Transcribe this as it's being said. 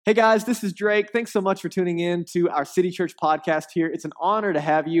Hey guys, this is Drake. Thanks so much for tuning in to our City Church podcast here. It's an honor to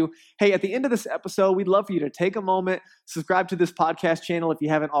have you. Hey, at the end of this episode, we'd love for you to take a moment, subscribe to this podcast channel if you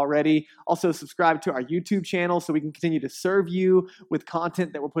haven't already. Also, subscribe to our YouTube channel so we can continue to serve you with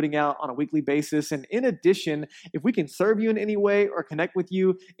content that we're putting out on a weekly basis. And in addition, if we can serve you in any way or connect with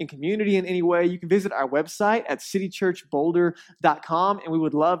you in community in any way, you can visit our website at citychurchboulder.com, and we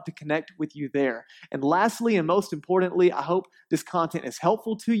would love to connect with you there. And lastly, and most importantly, I hope this content is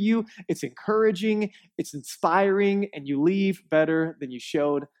helpful to you. It's encouraging, it's inspiring, and you leave better than you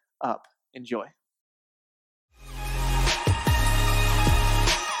showed up. Enjoy.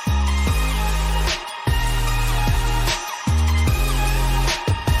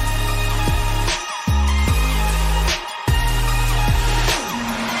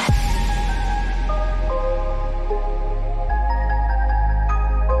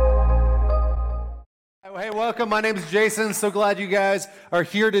 Hey, welcome. My name is Jason. So glad you guys are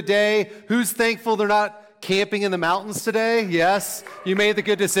here today. Who's thankful they're not camping in the mountains today? Yes, you made the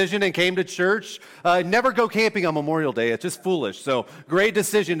good decision and came to church. Never go camping on Memorial Day. It's just foolish. So great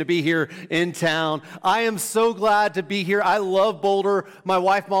decision to be here in town. I am so glad to be here. I love Boulder. My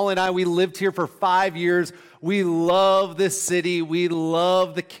wife Molly and I, we lived here for 5 years. We love this city. We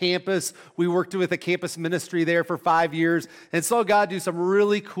love the campus. We worked with a campus ministry there for 5 years and saw God do some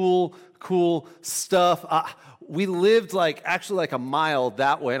really cool stuff. We lived actually like a mile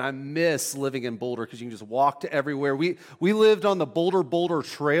that way, and I miss living in Boulder because you can just walk to everywhere. We lived on the Boulder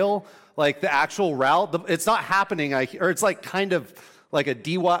Trail, like the actual route. It's not happening, or it's like kind of like a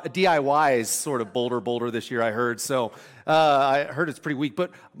DIY sort of Boulder this year, I heard. So I heard it's pretty weak.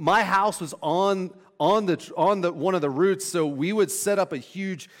 But my house was on the one of the routes, so we would set up a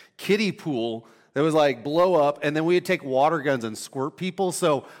huge kiddie pool that was like blow up, and then we'd take water guns and squirt people.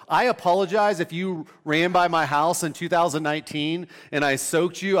 So I apologize if you ran by my house in 2019 and I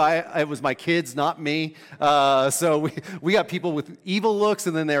soaked you. It was my kids, not me. So we got people with evil looks,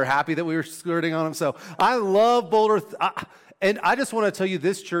 and then they were happy that we were squirting on them. So I love Boulder. And I just want to tell you,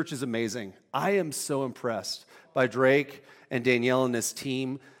 this church is amazing. I am so impressed by Drake and Danielle and his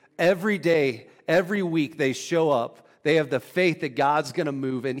team. Every day, every week, they show up. They have the faith that God's going to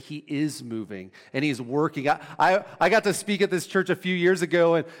move, and He is moving, and He's working. I got to speak at this church a few years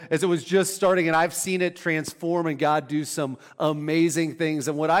ago, and as it was just starting, and I've seen it transform and God do some amazing things.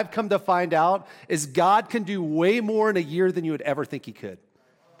 And what I've come to find out is God can do way more in a year than you would ever think He could.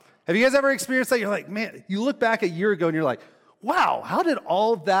 Have you guys ever experienced that? You're like, man, you look back a year ago, and you're like, wow, how did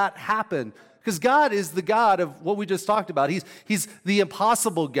all that happen? Because God is the God of what we just talked about. He's the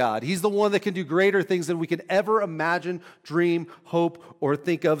impossible God. He's the one that can do greater things than we could ever imagine, dream, hope, or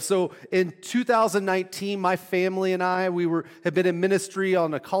think of. So in 2019, my family and I, have been in ministry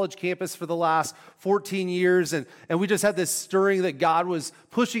on a college campus for the last 14 years, and we just had this stirring that God was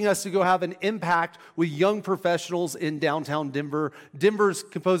pushing us to go have an impact with young professionals in downtown Denver. Denver's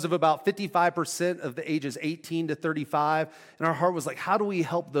composed of about 55% of the ages 18 to 35, and our heart was like, how do we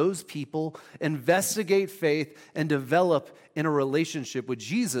help those people investigate faith and develop in a relationship with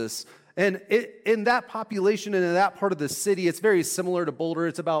Jesus? And in that population and in that part of the city, it's very similar to Boulder.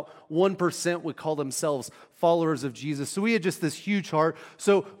 It's about 1% would call themselves followers of Jesus. So we had just this huge heart.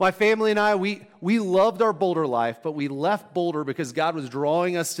 So my family and I, we loved our Boulder life, but we left Boulder because God was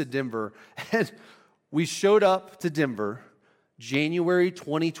drawing us to Denver. And we showed up to Denver January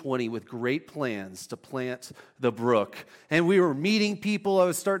 2020 with great plans to plant the Brook. And we were meeting people. I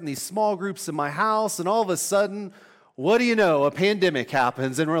was starting these small groups in my house, and all of a sudden, what do you know? A pandemic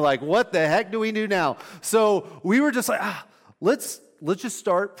happens, and we're like, what the heck do we do now? So we were just like, let's just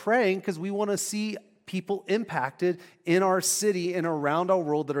start praying, because we want to see people impacted in our city and around our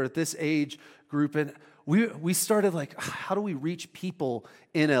world that are at this age group. And we started like, how do we reach people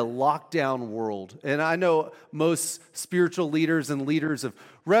in a lockdown world? And I know most spiritual leaders and leaders of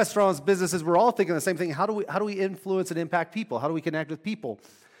restaurants, businesses, we're all thinking the same thing. How do we influence and impact people? How do we connect with people?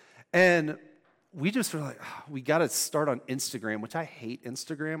 And we just were like, we got to start on Instagram, which I hate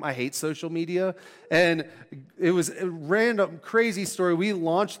Instagram. I hate social media. And it was a random, crazy story. We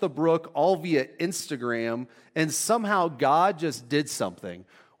launched the Brook all via Instagram, and somehow God just did something.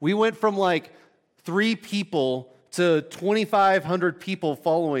 We went from like 3 people to 2,500 people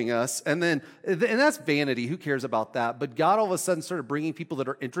following us, and that's vanity. Who cares about that? But God all of a sudden started bringing people that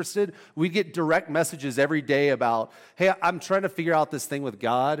are interested. We get direct messages every day about, hey, I'm trying to figure out this thing with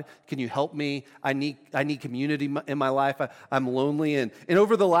God. Can you help me? I need community in my life. I'm lonely. And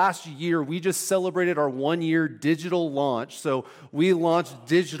over the last year, we just celebrated our 1-year digital launch. So we launched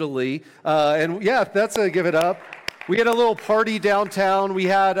digitally, and yeah, that's a give it up. We had a little party downtown. We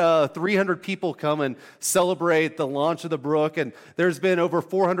had 300 people come and celebrate the launch of the Brook, and there's been over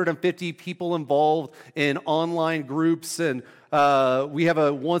 450 people involved in online groups, and we have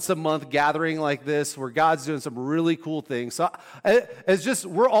a once-a-month gathering like this where God's doing some really cool things. So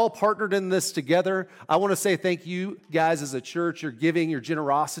we're all partnered in this together. I want to say thank you guys as a church, your giving, your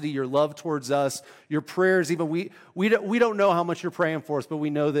generosity, your love towards us, your prayers. Even we don't know how much you're praying for us, but we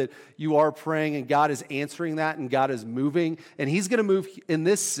know that you are praying, and God is answering that, and God is moving, and He's going to move in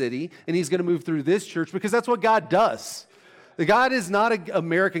this city, and He's going to move through this church because that's what God does. God is not an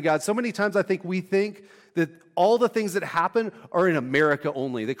American God. So many times I think we think that all the things that happen are in America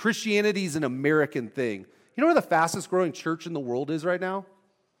only, that Christianity is an American thing. You know where the fastest growing church in the world is right now?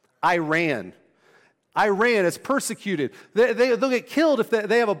 Iran. Iran is persecuted. They'll get killed if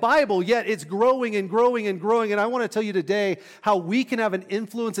they have a Bible, yet it's growing and growing and growing. And I want to tell you today how we can have an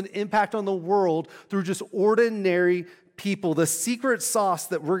influence and impact on the world through just ordinary people. The secret sauce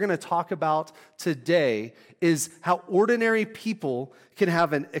that we're going to talk about today is how ordinary people can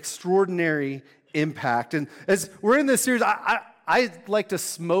have an extraordinary impact. And as we're in this series, I like to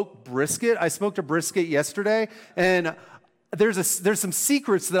smoke brisket. I smoked a brisket yesterday, and there's some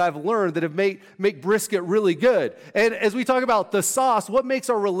secrets that I've learned that have make brisket really good. And as we talk about the sauce, what makes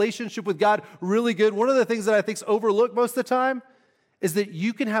our relationship with God really good, one of the things that I think is overlooked most of the time is that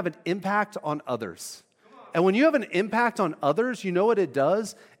you can have an impact on others. And when you have an impact on others, you know what it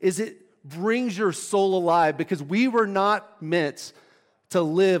does? Is it brings your soul alive, because we were not meant to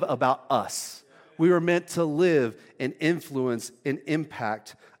live about us. We were meant to live and influence and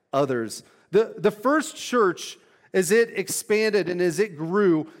impact others. The first church, as it expanded and as it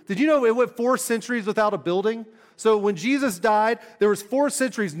grew, did you know it went 4 centuries without a building? So when Jesus died, there was 4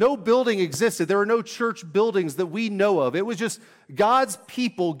 centuries, no building existed. There were no church buildings that we know of. It was just God's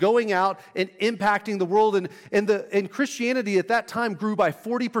people going out and impacting the world. And Christianity at that time grew by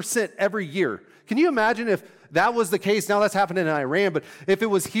 40% every year. Can you imagine if that was the case? Now that's happening in Iran, but if it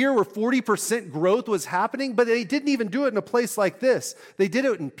was here where 40% growth was happening, but they didn't even do it in a place like this. They did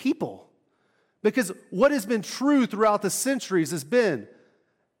it in people. Because what has been true throughout the centuries has been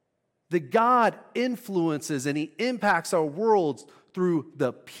that God influences and He impacts our worlds through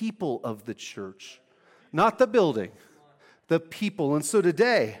the people of the church, not the building, the people. And so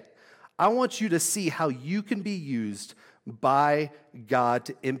today, I want you to see how you can be used by God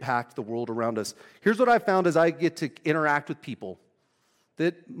to impact the world around us. Here's what I found as I get to interact with people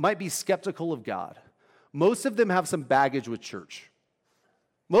that might be skeptical of God. Most of them have some baggage with church.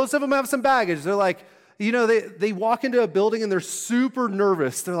 Most of them have some baggage. They're like, you know, they walk into a building and they're super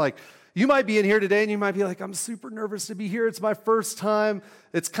nervous. They're like, you might be in here today and you might be like, I'm super nervous to be here. It's my first time.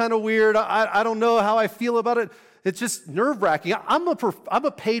 It's kind of weird. I don't know how I feel about it. It's just nerve-wracking. I'm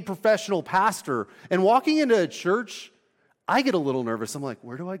a paid professional pastor, and walking into a church, I get a little nervous. I'm like,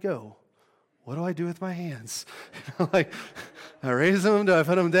 where do I go? What do I do with my hands? Like, I raise them, do I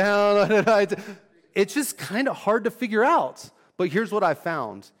put them down? What did I do? It's just kind of hard to figure out. But here's what I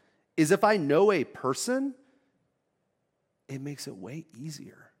found, is if I know a person, it makes it way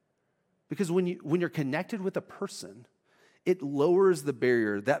easier. Because when you're connected with a person, it lowers the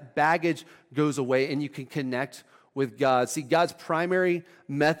barrier. That baggage goes away, and you can connect with God. See, God's primary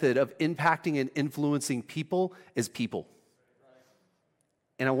method of impacting and influencing people is people.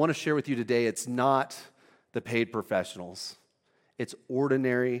 And I want to share with you today, it's not the paid professionals. It's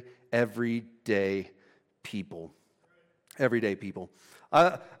ordinary, everyday people. Everyday people.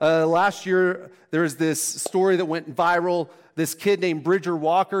 Last year, there was this story that went viral. This kid named Bridger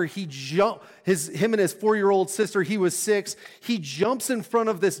Walker, him and his 4-year-old sister, he was 6. He jumps in front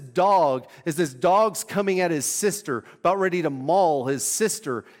of this dog as this dog's coming at his sister, about ready to maul his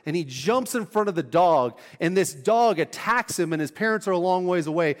sister. And he jumps in front of the dog, and this dog attacks him, and his parents are a long ways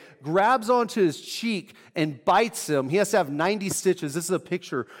away, grabs onto his cheek and bites him. He has to have 90 stitches. This is a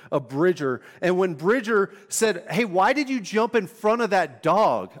picture of Bridger. And when Bridger said, hey, why did you jump in front of that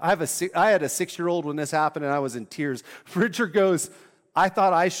dog? I had a 6-year-old when this happened, and I was in tears. Bridger goes, I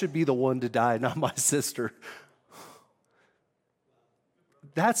thought I should be the one to die, not my sister.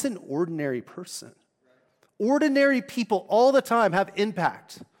 That's an ordinary person. Ordinary people all the time have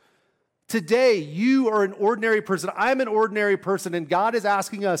impact. Today, you are an ordinary person. I'm an ordinary person, and God is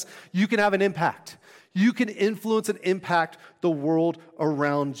asking us, you can have an impact. You can influence and impact the world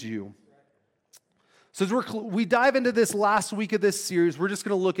around you. So as we dive into this last week of this series, we're just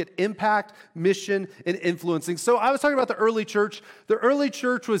going to look at impact, mission, and influencing. So I was talking about the early church. The early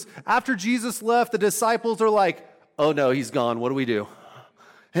church was, after Jesus left, the disciples are like, oh no, he's gone. What do we do?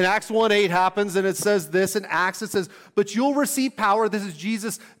 In Acts 1:8 happens, and it says this. In Acts, it says, but you'll receive power. This is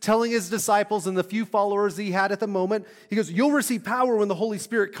Jesus telling his disciples and the few followers he had at the moment. He goes, you'll receive power when the Holy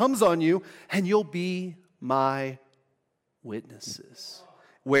Spirit comes on you, and you'll be my witnesses.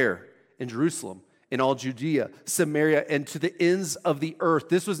 Where? In Jerusalem, in all Judea, Samaria, and to the ends of the earth.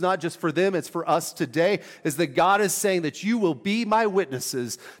 This was not just for them, it's for us today, is that God is saying that you will be my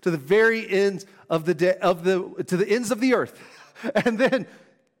witnesses to the very ends of the to the ends of the earth. And then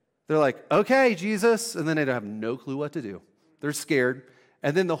they're like, okay, Jesus. And then they have no clue what to do. They're scared.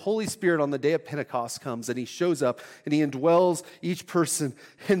 And then the Holy Spirit on the day of Pentecost comes and he shows up and he indwells each person.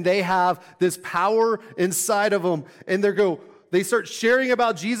 And they have this power inside of them. And they start sharing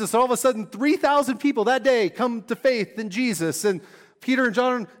about Jesus. And all of a sudden, 3,000 people that day come to faith in Jesus. And Peter and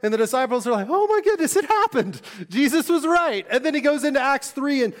John and the disciples are like, oh my goodness, it happened. Jesus was right. And then he goes into Acts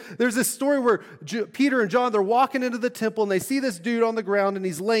 3, and there's this story where Peter and John, they're walking into the temple, and they see this dude on the ground, and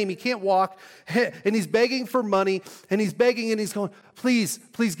he's lame. He can't walk, and he's begging for money, and he's begging, and he's going, please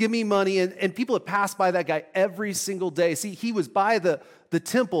give me money. And people have passed by that guy every single day. See, he was by the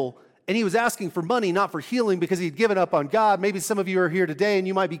temple, and he was asking for money, not for healing, because he'd given up on God. Maybe some of you are here today, and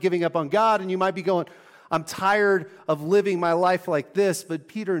you might be giving up on God, and you might be going, I'm tired of living my life like this. But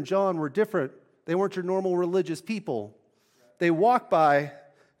Peter and John were different. They weren't your normal religious people. They walk by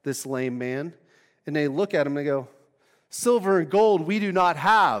this lame man, and they look at him and they go, silver and gold we do not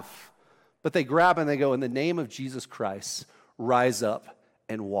have. But they grab him and they go, in the name of Jesus Christ, rise up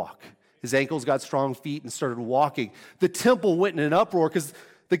and walk. His ankles got strong feet and started walking. The temple went in an uproar because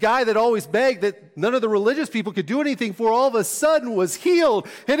the guy that always begged that none of the religious people could do anything for, all of a sudden was healed.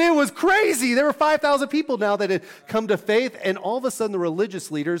 And it was crazy. There were 5,000 people now that had come to faith. And all of a sudden the religious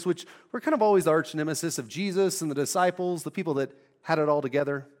leaders, which were kind of always the arch nemesis of Jesus and the disciples, the people that had it all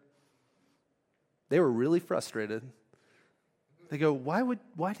together, they were really frustrated. They go,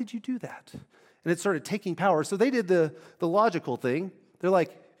 why did you do that? And it started taking power. So they did the logical thing. They're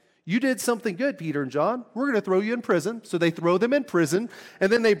like, you did something good, Peter and John. We're going to throw you in prison. So they throw them in prison,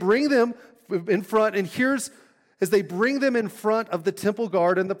 and then they bring them in front. And as they bring them in front of the temple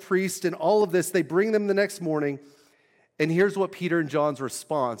guard and the priest and all of this, they bring them the next morning. And here's what Peter and John's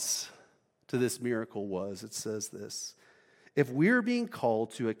response to this miracle was. It says this: if we're being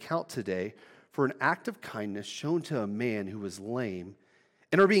called to account today for an act of kindness shown to a man who was lame,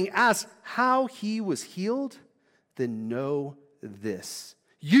 and are being asked how he was healed, then know this.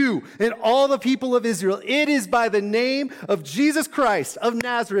 You and all the people of Israel, it is by the name of Jesus Christ of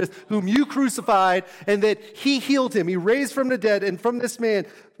Nazareth, whom you crucified, and that he healed him. He raised from the dead, and from this man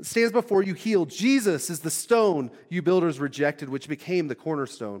stands before you healed. Jesus is the stone you builders rejected, which became the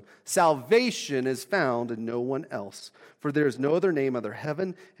cornerstone. Salvation is found in no one else, for there is no other name under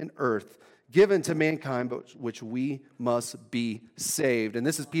heaven and earth given to mankind, but which we must be saved. And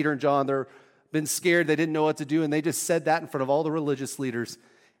this is Peter and John. They're been scared. They didn't know what to do, and they just said that in front of all the religious leaders.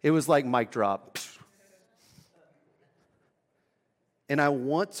 It was like mic drop. And I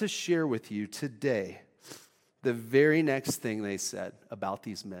want to share with you today the very next thing they said about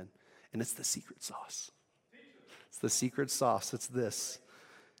these men, and it's the secret sauce. It's the secret sauce. It's this.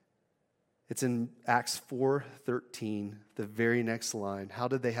 It's in Acts 4:13, the very next line. How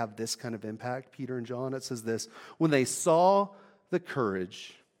did they have this kind of impact, Peter and John? It says this: when they saw the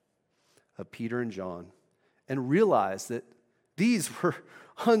courage of Peter and John and realized that these were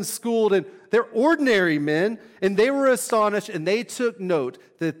unschooled and they're ordinary men, and they were astonished, and they took note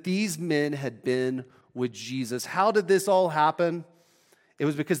that these men had been with Jesus. How did this all happen? It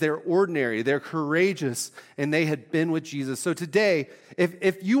was because they're ordinary, they're courageous, and they had been with Jesus. So today,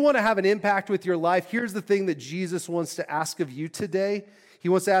 if you want to have an impact with your life, here's the thing that Jesus wants to ask of you today. He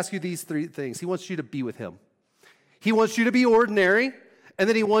wants to ask you these three things. He wants you to be with him. He wants you to be ordinary, and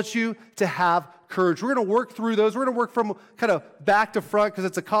then he wants you to have courage. We're going to work through those. We're going to work from kind of back to front because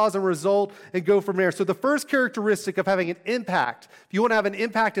it's a cause and result, and go from there. So the first characteristic of having an impact, if you want to have an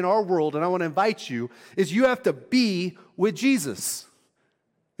impact in our world, and I want to invite you, is you have to be with Jesus.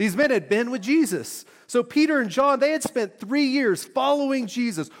 These men had been with Jesus. So Peter and John, they had spent 3 years following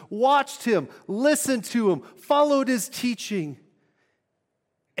Jesus, watched him, listened to him, followed his teaching.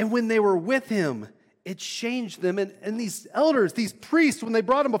 And when they were with him, it changed them. And these elders, these priests, when they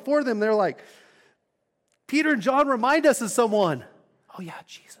brought him before them, they're like, Peter and John remind us of someone. Oh yeah,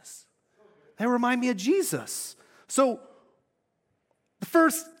 Jesus. They remind me of Jesus. So the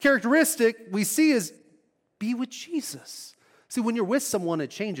first characteristic we see is be with Jesus. See, when you're with someone, it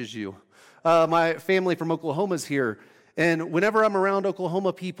changes you. My family from Oklahoma is here, And whenever I'm around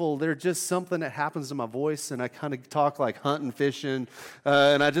Oklahoma people, there's just something that happens to my voice, and I kind of talk like hunting, fishing,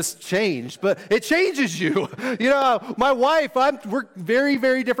 and I just change. But it changes you. My wife, we're very,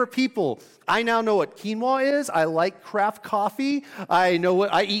 very different people. I now know what quinoa is. I like craft coffee.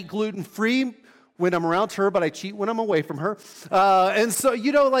 I eat gluten-free when I'm around her, but I cheat when I'm away from her. And so,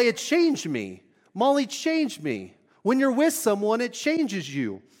 it changed me. Molly changed me. When you're with someone, it changes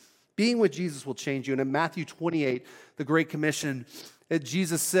you. Being with Jesus will change you. And in Matthew 28, the Great Commission,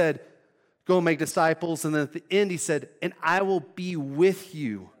 Jesus said, go and make disciples. And then at the end, he said, and I will be with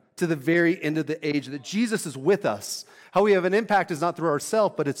you to the very end of the age. That Jesus is with us. How we have an impact is not through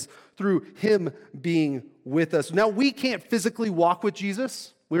ourselves, but it's through him being with us. Now, we can't physically walk with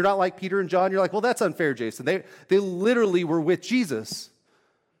Jesus. We're not like Peter and John. You're like, well, that's unfair, Jason. They literally were with Jesus.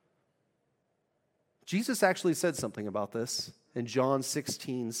 Jesus actually said something about this in John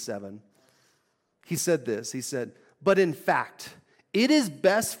 16:7. He said this. He said, but in fact, it is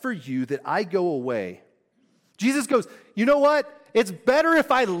best for you that I go away. Jesus goes, you know what? It's better if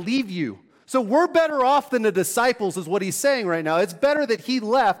I leave you. So we're better off than the disciples is what he's saying right now. It's better that he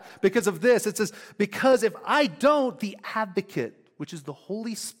left because of this. It says, because if I don't, the advocate, which is the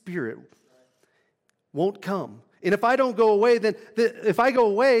Holy Spirit, won't come. And if I don't go away, then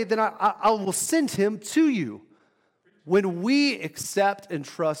I will send him to you. When we accept and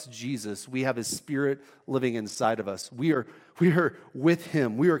trust Jesus, we have his Spirit living inside of us. We are with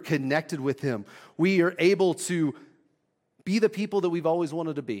him. We are connected with him. We are able to be the people that we've always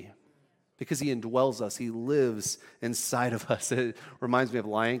wanted to be because he indwells us. He lives inside of us. It reminds me of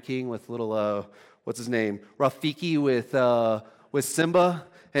Lion King with little, what's his name? Rafiki with Simba.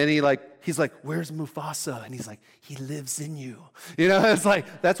 And he's like, where's Mufasa? And he's like, he lives in you. It's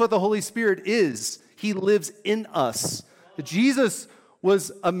like, that's what the Holy Spirit is. He lives in us. Jesus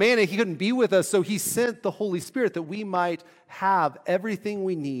was a man and he couldn't be with us, so he sent the Holy Spirit that we might have everything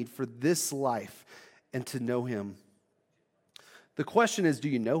we need for this life and to know him. The question is, do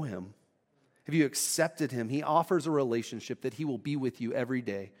you know him? Have you accepted him? He offers a relationship that he will be with you every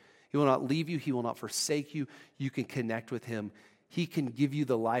day. He will not leave you. He will not forsake you. You can connect with him. He can give you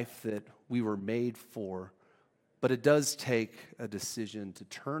the life that we were made for. But it does take a decision to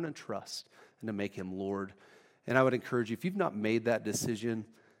turn and trust and to make him Lord. And I would encourage you, if you've not made that decision,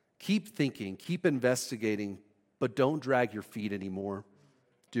 keep thinking, keep investigating, but don't drag your feet anymore.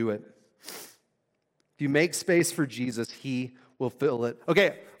 Do it. If you make space for Jesus, he will fill it.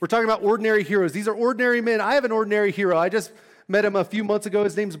 Okay, we're talking about ordinary heroes. These are ordinary men. I have an ordinary hero. I just met him a few months ago.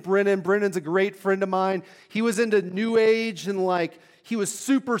 His name's Brennan. Brennan's a great friend of mine. He was into New Age and he was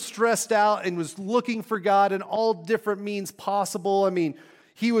super stressed out and was looking for God in all different means possible. I mean,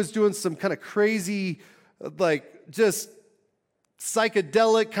 he was doing some kind of crazy, just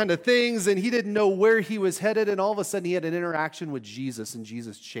psychedelic kind of things, and he didn't know where he was headed, and all of a sudden he had an interaction with Jesus, and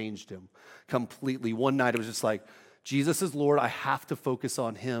Jesus changed him completely. One night it was just like, Jesus is Lord, I have to focus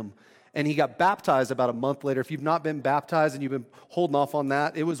on him. And he got baptized about a month later. If you've not been baptized and you've been holding off on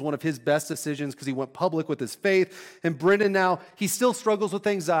that, it was one of his best decisions because he went public with his faith. And Brendan now, he still struggles with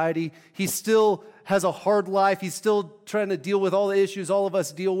anxiety. He still has a hard life. He's still trying to deal with all the issues all of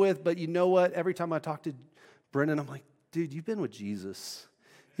us deal with. But you know what? Every time I talk to Brendan, I'm like, dude, you've been with Jesus.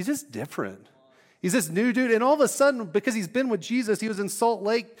 He's just different. He's this new dude, and all of a sudden, because he's been with Jesus, he was in Salt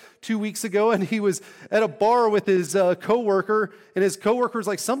Lake 2 weeks ago, and he was at a bar with his coworker, and his coworker's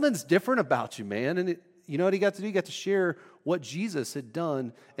like, something's different about you, man. And you know what he got to do? He got to share what Jesus had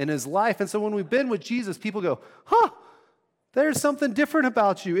done in his life. And so when we've been with Jesus, people go, there's something different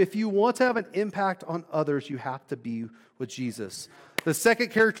about you. If you want to have an impact on others, you have to be with Jesus. The second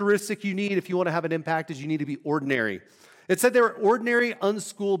characteristic you need if you want to have an impact is you need to be ordinary. It said they were ordinary,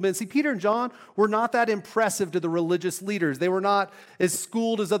 unschooled men. See, Peter and John were not that impressive to the religious leaders. They were not as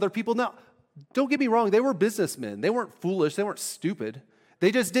schooled as other people. Now, don't get me wrong. They were businessmen. They weren't foolish. They weren't stupid.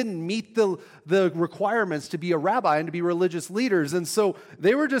 They just didn't meet the requirements to be a rabbi and to be religious leaders. And so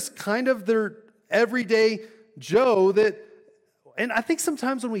they were just kind of their everyday Joe and I think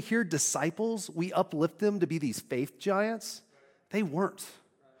sometimes when we hear disciples, we uplift them to be these faith giants. They weren't.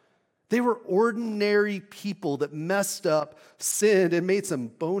 They were ordinary people that messed up, sinned, and made some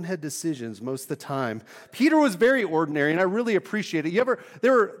bonehead decisions most of the time. Peter was very ordinary, and I really appreciate it. They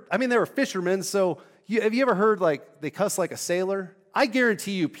were fishermen, so have you ever heard they cuss like a sailor? I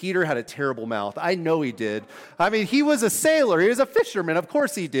guarantee you Peter had a terrible mouth. I know he did. I mean, he was a sailor. He was a fisherman. Of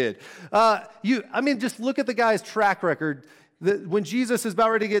course he did. Just look at the guy's track record. When Jesus is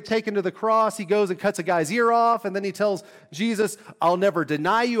about ready to get taken to the cross, he goes and cuts a guy's ear off, and then he tells Jesus, I'll never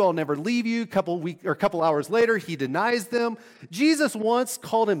deny you, I'll never leave you. A couple hours later, he denies them. Jesus once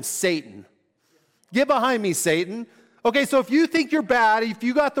called him Satan. Get behind me, Satan. Okay, so if you think you're bad, if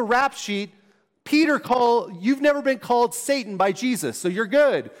you got the rap sheet, you've never been called Satan by Jesus, so you're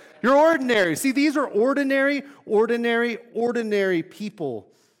good. You're ordinary. See, these are ordinary people.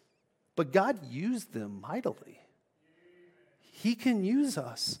 But God used them mightily. He can use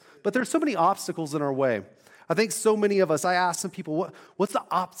us. But there's so many obstacles in our way. I think so many of us, I ask some people, what's the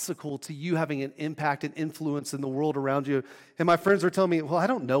obstacle to you having an impact and influence in the world around you? And my friends are telling me, well, I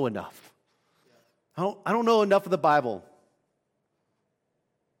don't know enough. I don't know enough of the Bible.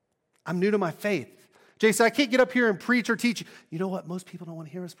 I'm new to my faith. Jason, I can't get up here and preach or teach. You know what? Most people don't want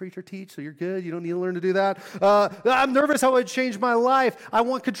to hear us preach or teach, so you're good. You don't need to learn to do that. I'm nervous how it would change my life. I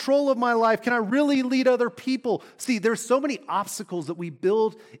want control of my life. Can I really lead other people? See, there's so many obstacles that we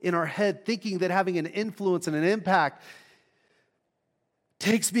build in our head thinking that having an influence and an impact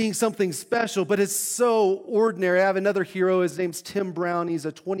takes being something special, but it's so ordinary. I have another hero. His name's Tim Brown. He's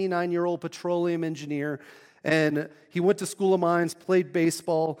a 29-year-old petroleum engineer. And he went to School of Mines, played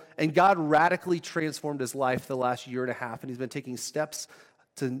baseball, and God radically transformed his life the last year and a half. And he's been taking steps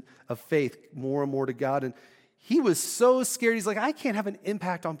of faith more and more to God. And he was so scared. He's like, I can't have an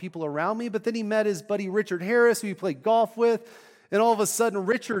impact on people around me. But then he met his buddy Richard Harris, who he played golf with. And all of a sudden,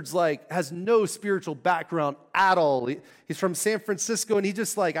 Richard's has no spiritual background at all. He's from San Francisco, and he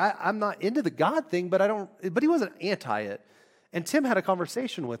just I'm not into the God thing, but he wasn't anti it. And Tim had a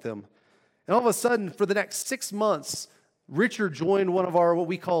conversation with him. And all of a sudden, for the next 6 months, Richard joined one of our, what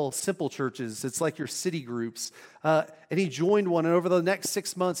we call simple churches. It's like your city groups. And he joined one, and over the next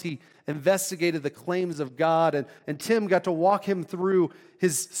 6 months, he investigated the claims of God. And Tim got to walk him through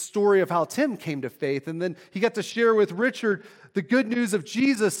his story of how Tim came to faith. And then he got to share with Richard the good news of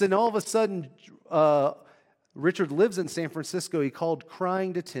Jesus. And all of a sudden, Richard lives in San Francisco. He called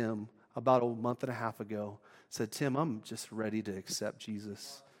crying to Tim about a month and a half ago. Said, Tim, I'm just ready to accept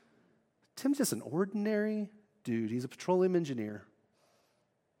Jesus. Tim's just an ordinary dude. He's a petroleum engineer.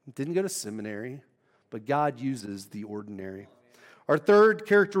 Didn't go to seminary, but God uses the ordinary. Our third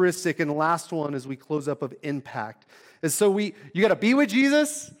characteristic and last one as we close up of impact is you got to be with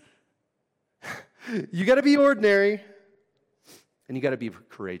Jesus, you got to be ordinary, and you got to be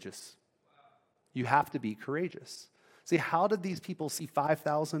courageous. You have to be courageous. See, how did these people see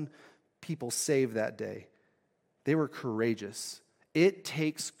 5,000 people saved that day? They were courageous. It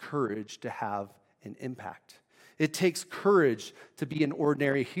takes courage to have an impact. It takes courage to be an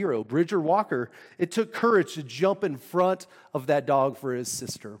ordinary hero. Bridger Walker, it took courage to jump in front of that dog for his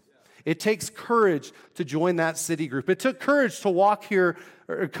sister. It takes courage to join that city group. It took courage to walk here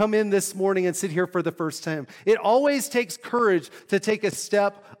or come in this morning and sit here for the first time. It always takes courage to take a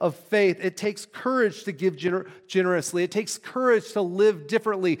step of faith. It takes courage to give generously. It takes courage to live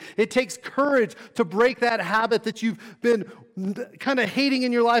differently. It takes courage to break that habit that you've been kind of hating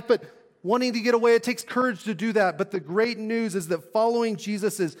in your life, but wanting to get away. It takes courage to do that. But the great news is that following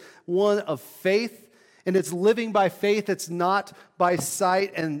Jesus is one of faith, and it's living by faith. It's not by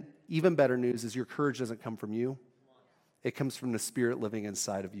sight. And even better news is your courage doesn't come from you. It comes from the Spirit living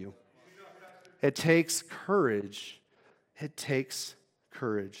inside of you. It takes courage. It takes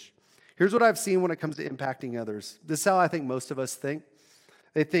courage. Here's what I've seen when it comes to impacting others. This is how I think most of us think.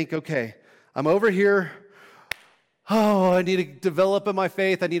 They think, okay, I'm over here. Oh, I need to develop in my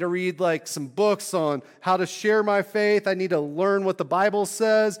faith. I need to read some books on how to share my faith. I need to learn what the Bible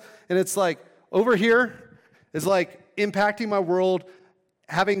says. And it's over here is impacting my world,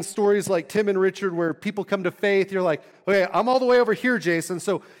 having stories like Tim and Richard where people come to faith. You're like, okay, I'm all the way over here, Jason.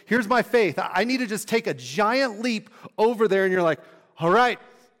 So here's my faith. I need to just take a giant leap over there. And you're like, all right,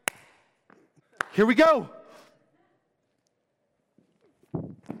 here we go.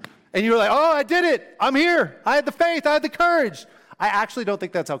 And you're like, oh, I did it. I'm here. I had the faith. I had the courage. I actually don't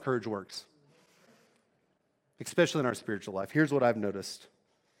think that's how courage works, especially in our spiritual life. Here's what I've noticed.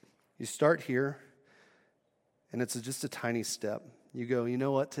 You start here, and it's just a tiny step. You go, you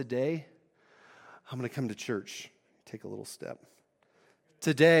know what? Today, I'm going to come to church. Take a little step.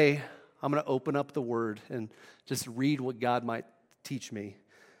 Today, I'm going to open up the Word and just read what God might teach me.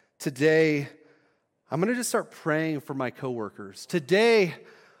 Today, I'm going to just start praying for my coworkers. Today,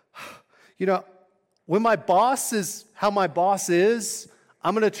 when my boss is how my boss is,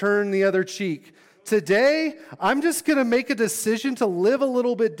 I'm going to turn the other cheek. Today, I'm just going to make a decision to live a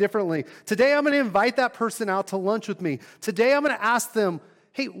little bit differently. Today, I'm going to invite that person out to lunch with me. Today, I'm going to ask them,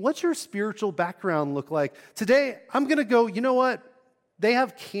 hey, what's your spiritual background look like? Today, I'm going to go, you know what? They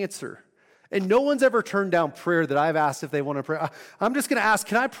have cancer. And no one's ever turned down prayer that I've asked if they want to pray. I'm just going to ask,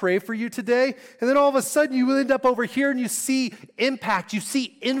 can I pray for you today? And then all of a sudden you end up over here and you see impact, you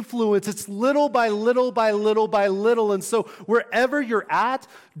see influence. It's little by little by little by little. And so wherever you're at,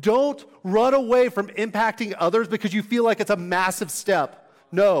 don't run away from impacting others because you feel like it's a massive step.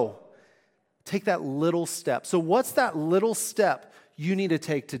 No, take that little step. So what's that little step you need to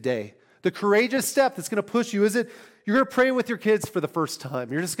take today? The courageous step that's going to push you, is it you're going to pray with your kids for the first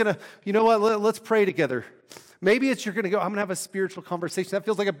time? You're just going to, you know what, let's pray together. Maybe it's you're going to go, I'm going to have a spiritual conversation. That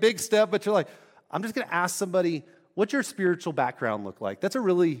feels like a big step, but you're like, I'm just going to ask somebody, what's your spiritual background look like? That's a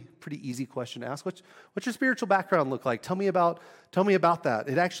really pretty easy question to ask. What's your spiritual background look like? Tell me about that.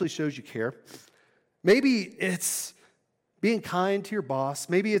 It actually shows you care. Maybe it's being kind to your boss.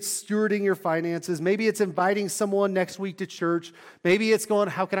 Maybe it's stewarding your finances. Maybe it's inviting someone next week to church. Maybe it's going,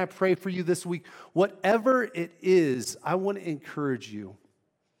 how can I pray for you this week? Whatever it is, I want to encourage you.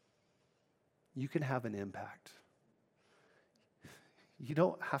 You can have an impact. You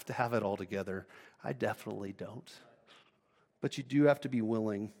don't have to have it all together. I definitely don't. But you do have to be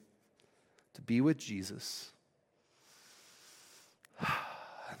willing to be with Jesus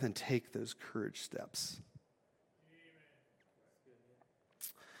and then take those courage steps.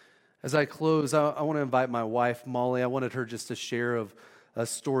 As I close, I want to invite my wife, Molly. I wanted her just to share of a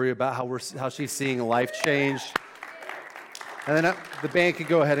story about how she's seeing life change. And then the band can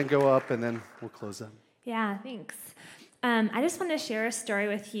go ahead and go up, and then we'll close up. Yeah, thanks. I just want to share a story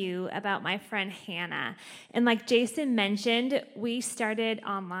with you about my friend Hannah. And like Jason mentioned, we started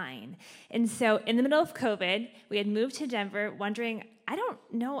online. And so in the middle of COVID, we had moved to Denver wondering, I don't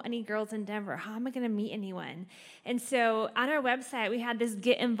know any girls in Denver. How am I going to meet anyone? And so on our website, we had this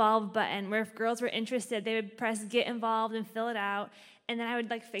Get Involved button where if girls were interested, they would press Get Involved and fill it out. And then I would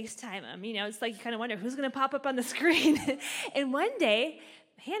like FaceTime them. You know, it's like you kind of wonder who's going to pop up on the screen. And one day,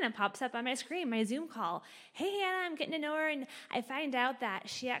 Hannah pops up on my screen, my Zoom call. Hey, Hannah, I'm getting to know her. And I find out that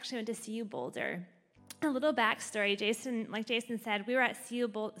she actually went to CU Boulder. A little backstory, like Jason said, we were at CU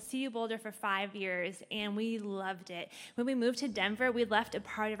Boulder for 5 years, and we loved it. When we moved to Denver, we left a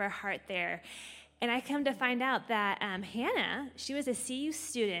part of our heart there. And I come to find out that Hannah, she was a CU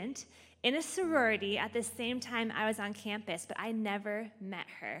student in a sorority at the same time I was on campus, but I never met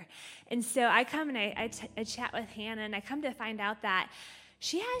her. And so I come and I chat with Hannah, and I come to find out that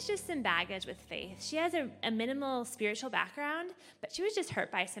she has just some baggage with faith. She has a minimal spiritual background, but she was just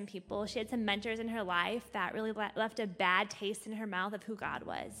hurt by some people. She had some mentors in her life that really left a bad taste in her mouth of who God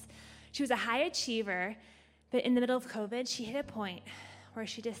was. She was a high achiever, but in the middle of COVID, she hit a point where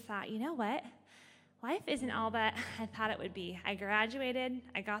she just thought, you know what? Life isn't all that I thought it would be. I graduated,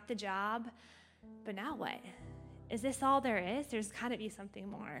 I got the job, but now what? Is this all there is? There's got to be something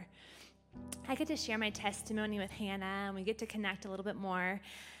more. I get to share my testimony with Hannah, and we get to connect a little bit more.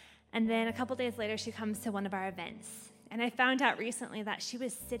 And then a couple days later, she comes to one of our events. And I found out recently that she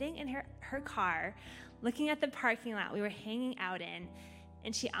was sitting in her car, looking at the parking lot we were hanging out in,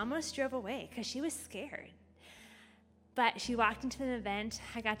 and she almost drove away because she was scared. But she walked into the event.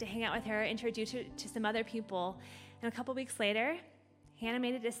 I got to hang out with her, introduce her to some other people. And a couple weeks later, Hannah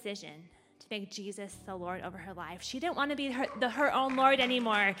made a decision to make Jesus the Lord over her life. She didn't want to be her own Lord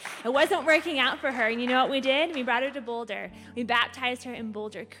anymore. It wasn't working out for her. And you know what we did? We brought her to Boulder. We baptized her in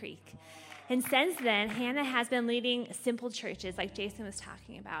Boulder Creek. And since then, Hannah has been leading simple churches like Jason was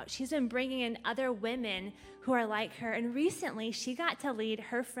talking about. She's been bringing in other women who are like her. And recently, she got to lead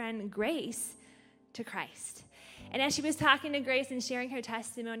her friend Grace to Christ. And as she was talking to Grace and sharing her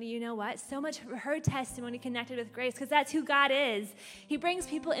testimony, you know what? So much of her testimony connected with Grace because that's who God is. He brings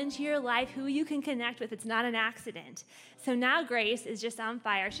people into your life who you can connect with. It's not an accident. So now Grace is just on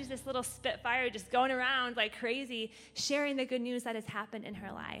fire. She's this little spitfire just going around like crazy, sharing the good news that has happened in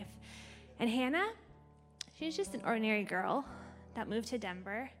her life. And Hannah, she's just an ordinary girl that moved to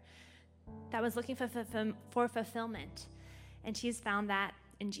Denver that was looking for fulfillment. And she's found that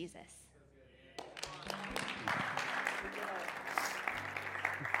in Jesus.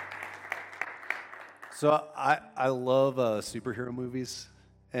 So I love superhero movies,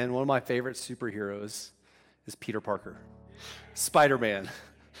 and one of my favorite superheroes is Peter Parker, Spider-Man.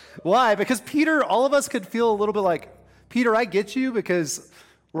 Why? Because Peter, all of us could feel a little bit like, Peter, I get you because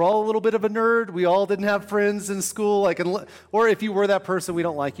we're all a little bit of a nerd. We all didn't have friends in school, or if you were that person, we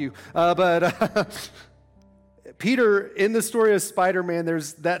don't like you. But Peter, in the story of Spider-Man,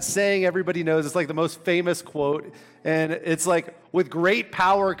 there's that saying everybody knows. It's like the most famous quote, and it's like, with great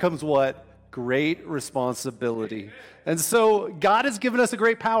power comes what? Great responsibility. And so God has given us a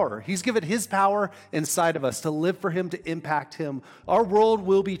great power. He's given his power inside of us to live for him, to impact him. Our world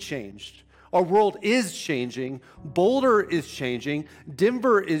will be changed. Our world is changing. Boulder is changing.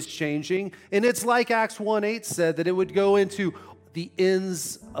 Denver is changing. And it's like Acts 1:8 said, that it would go into the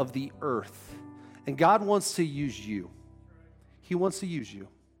ends of the earth. And God wants to use you. He wants to use you.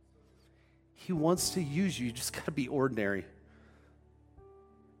 He wants to use you. You just got to be ordinary.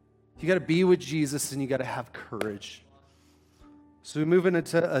 You got to be with Jesus, and you got to have courage. So we move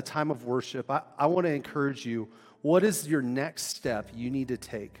into a time of worship. I want to encourage you. What is your next step you need to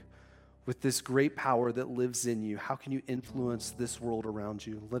take with this great power that lives in you? How can you influence this world around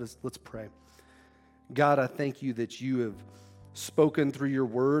you? Let's pray. God, I thank you that you have spoken through your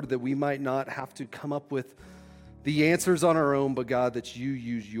word, that we might not have to come up with the answers on our own, but God, that you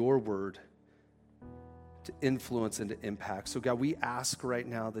use your word to influence and to impact. So God, we ask right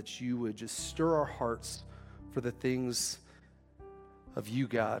now that you would just stir our hearts for the things of you,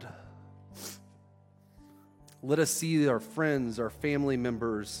 God. Let us see our friends, our family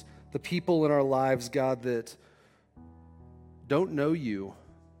members, the people in our lives, God, that don't know you,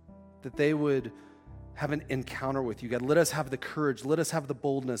 that they would have an encounter with you. God, let us have the courage. Let us have the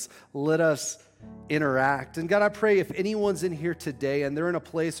boldness. Let us interact. And God, I pray if anyone's in here today and they're in a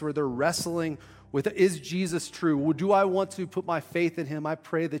place where they're wrestling with, is Jesus true? Do I want to put my faith in him? I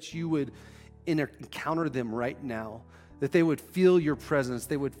pray that you would encounter them right now, that they would feel your presence.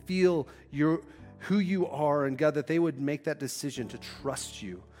 They would feel who you are. And God, that they would make that decision to trust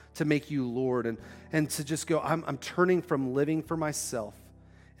you, to make you Lord, and to just go, I'm turning from living for myself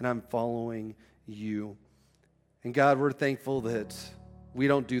and I'm following you. And God, we're thankful that we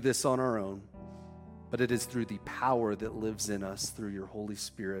don't do this on our own, but it is through the power that lives in us through your Holy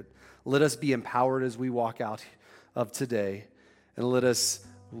Spirit. Let us be empowered as we walk out of today, and let us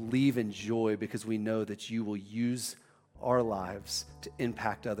leave in joy because we know that you will use our lives to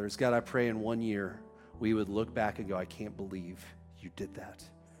impact others. God, I pray in 1 year we would look back and go, I can't believe you did that.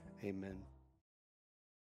 Amen.